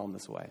start the psalm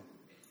this way.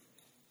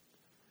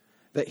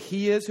 That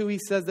he is who he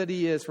says that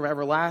he is from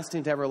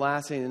everlasting to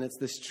everlasting, and it's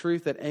this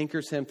truth that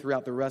anchors him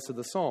throughout the rest of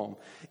the psalm.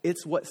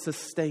 It's what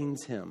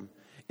sustains him.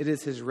 It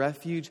is his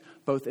refuge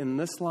both in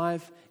this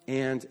life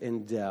and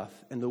in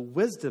death. And the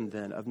wisdom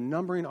then of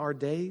numbering our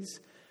days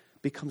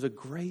becomes a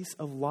grace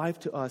of life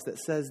to us that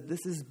says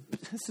this is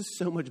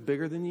so much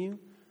bigger than you.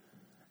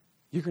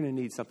 You're going to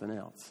need something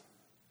else.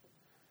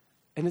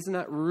 And isn't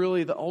that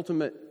really the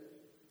ultimate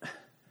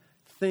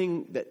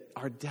thing that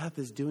our death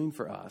is doing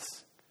for us?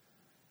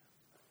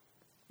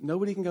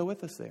 Nobody can go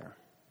with us there.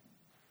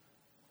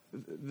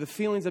 The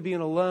feelings of being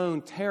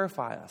alone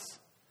terrify us.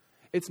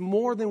 It's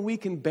more than we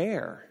can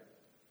bear.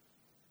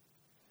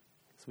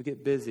 So we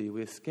get busy,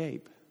 we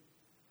escape.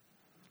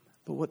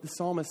 But what the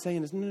psalmist is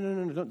saying is,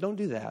 no, don't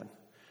do that.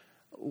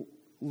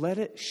 Let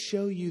it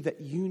show you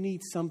that you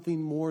need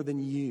something more than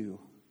you.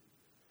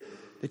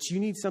 That you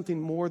need something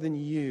more than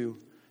you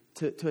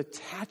to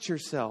attach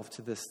yourself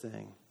to this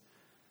thing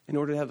in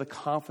order to have the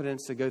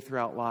confidence to go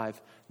throughout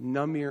life,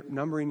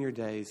 numbering your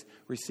days,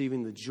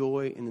 receiving the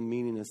joy and the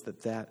meaningness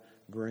that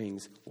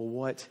brings. Well,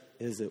 what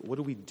is it? What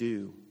do we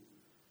do?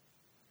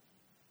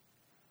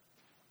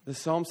 The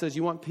psalm says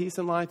you want peace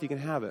in life, you can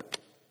have it.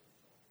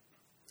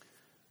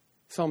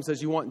 The psalm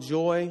says you want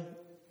joy,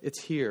 it's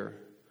here.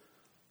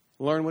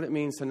 Learn what it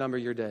means to number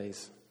your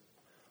days.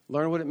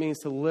 Learn what it means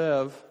to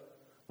live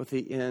with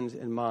the end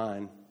in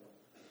mind.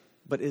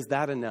 But is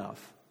that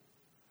enough?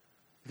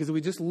 Because if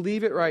we just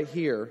leave it right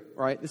here,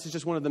 right, this is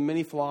just one of the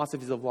many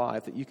philosophies of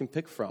life that you can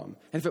pick from.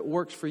 And if it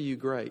works for you,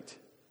 great.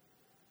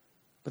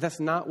 But that's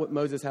not what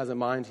Moses has in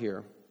mind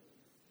here.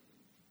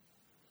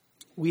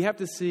 We have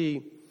to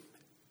see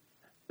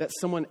that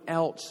someone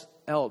else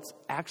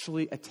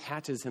actually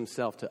attaches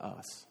himself to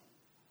us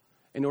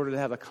in order to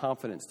have the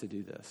confidence to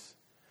do this.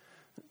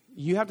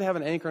 You have to have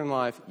an anchor in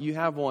life. You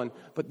have one.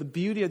 But the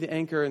beauty of the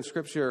anchor in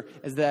Scripture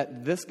is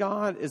that this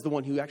God is the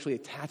one who actually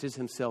attaches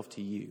himself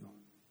to you.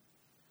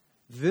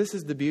 This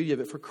is the beauty of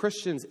it. For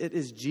Christians, it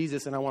is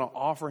Jesus, and I want to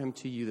offer him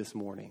to you this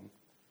morning.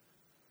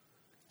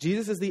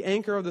 Jesus is the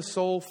anchor of the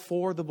soul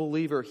for the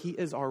believer. He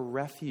is our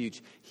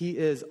refuge. He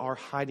is our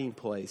hiding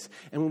place.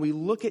 And when we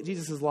look at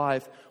Jesus'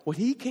 life, what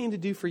he came to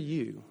do for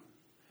you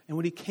and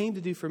what he came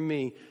to do for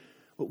me,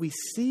 what we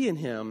see in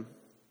him,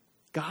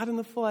 God in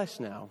the flesh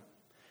now,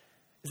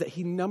 is that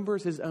he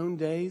numbers his own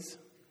days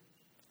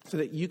so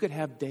that you could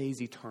have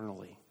days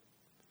eternally.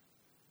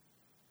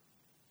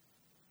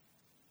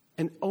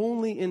 And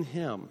only in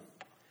him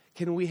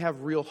can we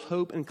have real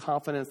hope and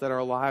confidence that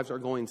our lives are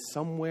going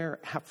somewhere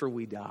after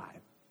we die.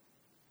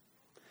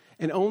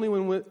 And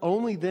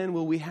only then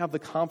will we have the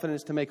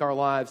confidence to make our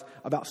lives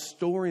about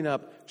storing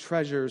up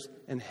treasures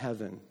in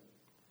heaven.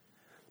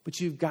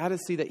 But you've got to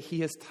see that he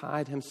has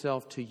tied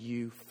himself to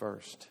you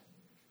first.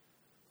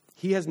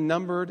 He has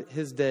numbered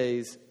his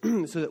days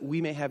so that we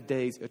may have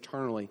days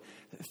eternally.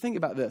 Think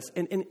about this.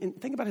 And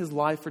think about his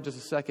life for just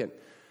a second.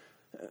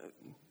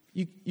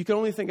 You can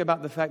only think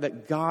about the fact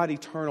that God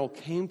eternal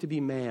came to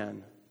be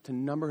man to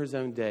number his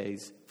own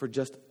days for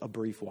just a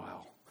brief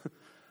while.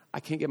 I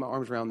can't get my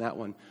arms around that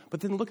one.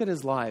 But then look at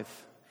his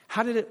life.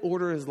 How did it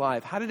order his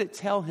life? How did it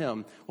tell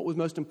him what was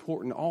most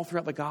important? All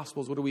throughout the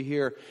Gospels, what do we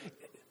hear?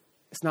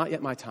 It's not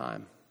yet my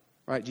time.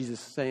 Right? Jesus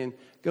saying,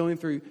 going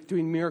through,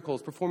 doing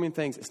miracles, performing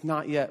things. It's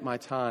not yet my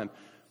time.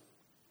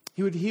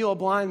 He would heal a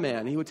blind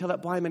man. He would tell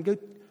that blind man,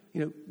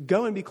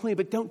 go and be clean,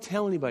 but don't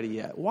tell anybody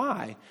yet.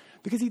 Why?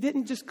 Because he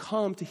didn't just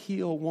come to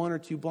heal one or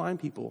two blind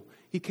people.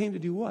 He came to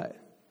do what?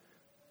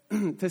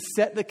 To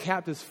set the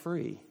captives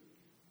free.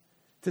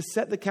 To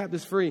set the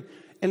captives free.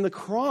 And the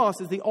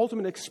cross is the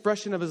ultimate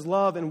expression of his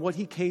love and what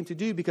he came to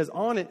do, because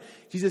on it,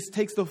 Jesus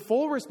takes the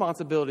full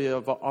responsibility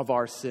of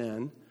our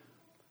sin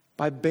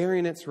by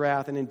bearing its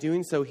wrath. And in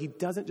doing so, he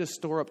doesn't just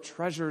store up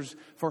treasures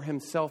for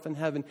himself in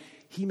heaven.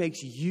 He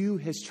makes you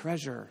his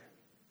treasure.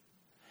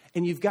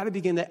 And you've got to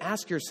begin to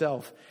ask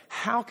yourself,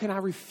 how can I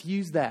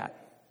refuse that?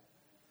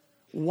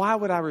 Why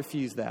would I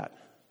refuse that?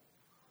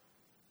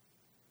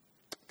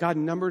 God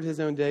numbered his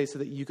own days so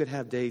that you could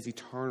have days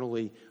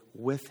eternally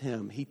with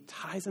him. He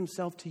ties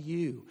himself to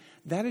you.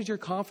 That is your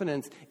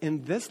confidence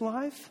in this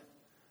life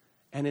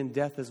and in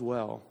death as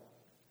well.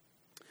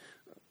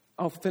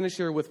 I'll finish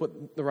here with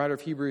what the writer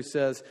of Hebrews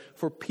says.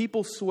 For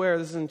people swear,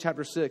 this is in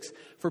chapter 6,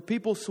 for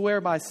people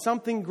swear by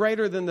something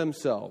greater than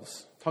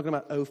themselves. Talking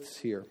about oaths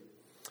here.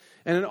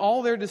 And in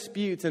all their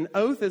disputes, an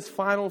oath is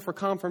final for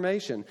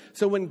confirmation.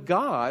 So when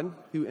God,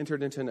 who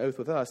entered into an oath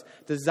with us,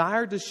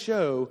 desired to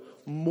show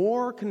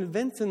more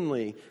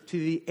convincingly to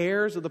the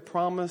heirs of the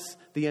promise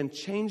the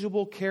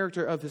unchangeable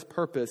character of his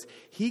purpose,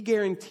 he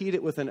guaranteed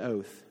it with an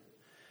oath.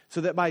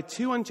 So that by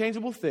two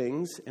unchangeable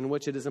things, in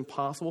which it is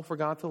impossible for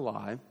God to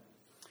lie,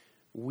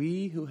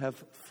 we who have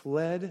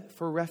fled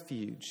for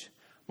refuge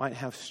might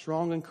have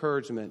strong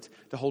encouragement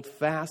to hold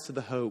fast to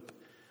the hope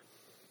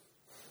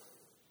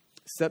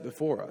set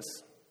before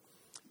us.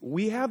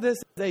 We have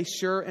this as a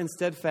sure and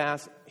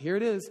steadfast, here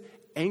it is,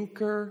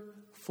 anchor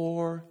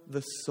for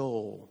the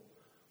soul,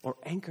 or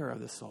anchor of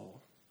the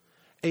soul.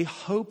 A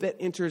hope that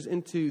enters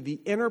into the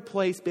inner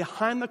place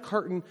behind the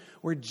curtain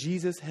where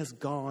Jesus has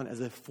gone as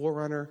a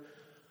forerunner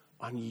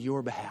on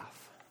your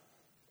behalf.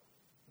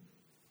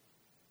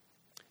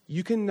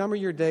 You can number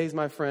your days,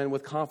 my friend,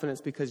 with confidence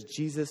because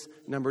Jesus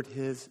numbered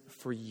his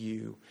for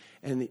you.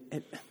 And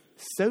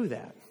so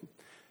that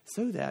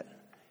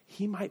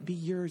he might be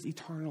yours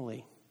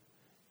eternally.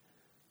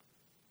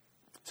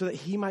 So that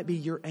he might be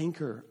your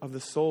anchor of the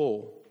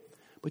soul.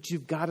 But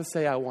you've got to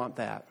say, I want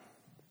that.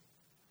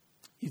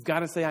 You've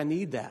got to say, I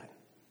need that.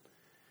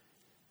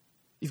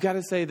 You've got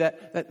to say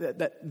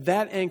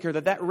that anchor,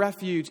 that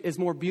refuge is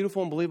more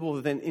beautiful and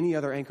believable than any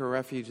other anchor or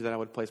refuge that I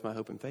would place my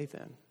hope and faith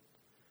in.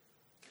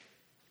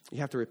 You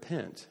have to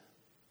repent.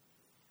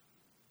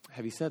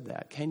 Have you said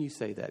that? Can you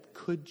say that?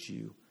 Could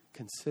you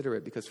consider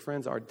it? Because,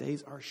 friends, our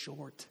days are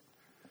short.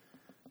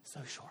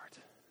 So short.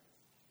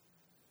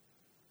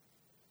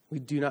 We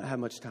do not have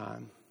much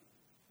time.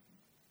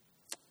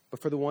 But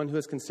for the one who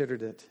has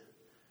considered it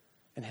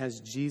and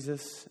has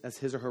Jesus as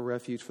his or her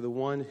refuge, for the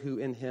one who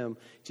in him,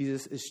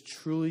 Jesus is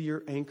truly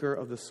your anchor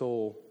of the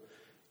soul,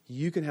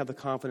 you can have the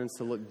confidence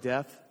to look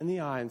death in the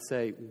eye and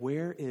say,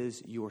 where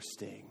is your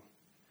sting?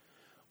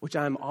 Which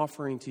I'm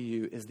offering to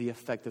you is the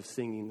effect of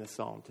singing this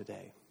psalm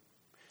today.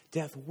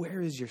 Death,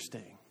 where is your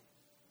sting?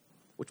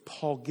 Which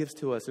Paul gives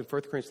to us in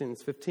 1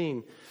 Corinthians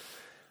 15.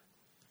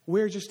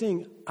 Where's your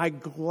sting? I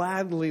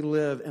gladly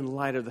live in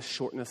light of the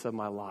shortness of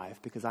my life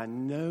because I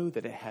know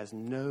that it has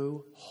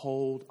no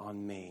hold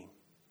on me.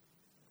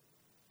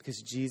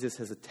 Because Jesus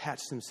has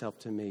attached himself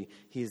to me.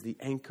 He is the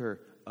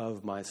anchor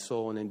of my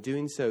soul. And in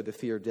doing so, the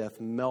fear of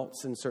death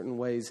melts in certain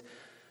ways.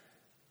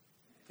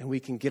 And we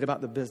can get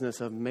about the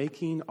business of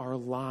making our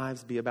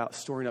lives be about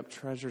storing up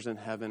treasures in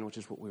heaven, which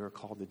is what we were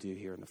called to do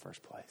here in the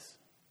first place.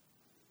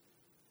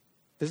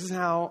 This is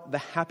how the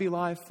happy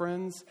life,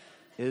 friends,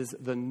 is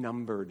the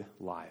numbered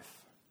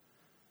life.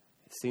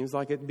 It seems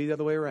like it'd be the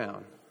other way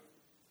around.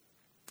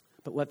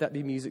 But let that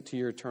be music to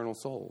your eternal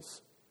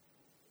souls.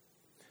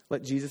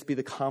 Let Jesus be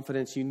the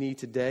confidence you need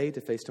today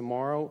to face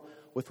tomorrow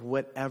with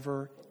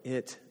whatever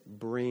it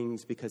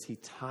brings, because he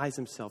ties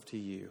himself to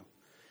you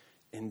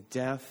in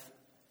death,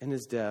 in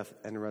his death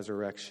and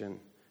resurrection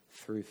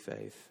through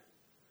faith.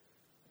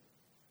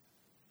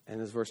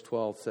 And as verse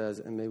 12 says,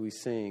 and may we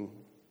sing,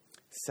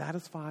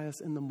 satisfy us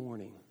in the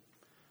morning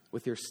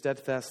with your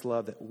steadfast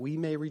love, that we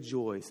may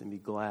rejoice and be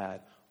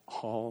glad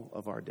all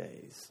of our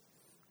days.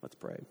 Let's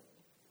pray.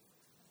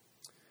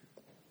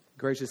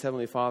 Gracious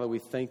Heavenly Father, we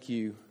thank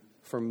you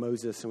for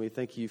Moses, and we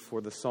thank you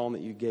for the psalm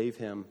that you gave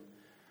him.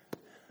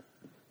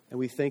 And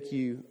we thank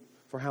you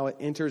for how it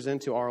enters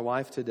into our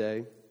life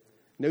today,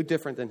 no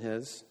different than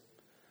his.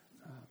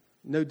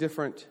 No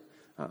different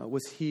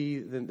was he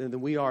than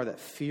we are, that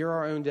fear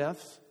our own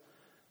deaths,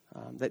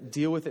 that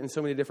deal with it in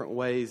so many different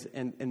ways.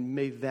 And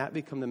may that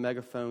become the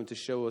megaphone to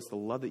show us the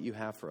love that you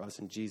have for us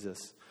in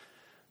Jesus,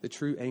 the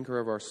true anchor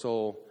of our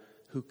soul,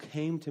 who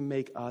came to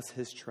make us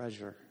his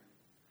treasure.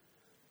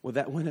 Will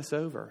that win us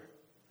over?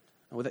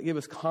 And will that give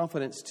us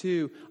confidence,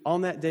 too,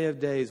 on that day of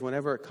days,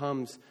 whenever it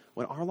comes,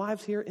 when our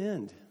lives here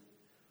end,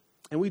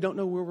 and we don't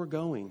know where we're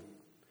going,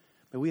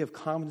 but we have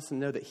confidence to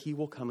know that he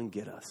will come and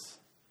get us.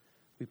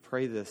 We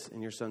pray this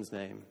in your Son's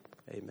name.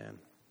 Amen.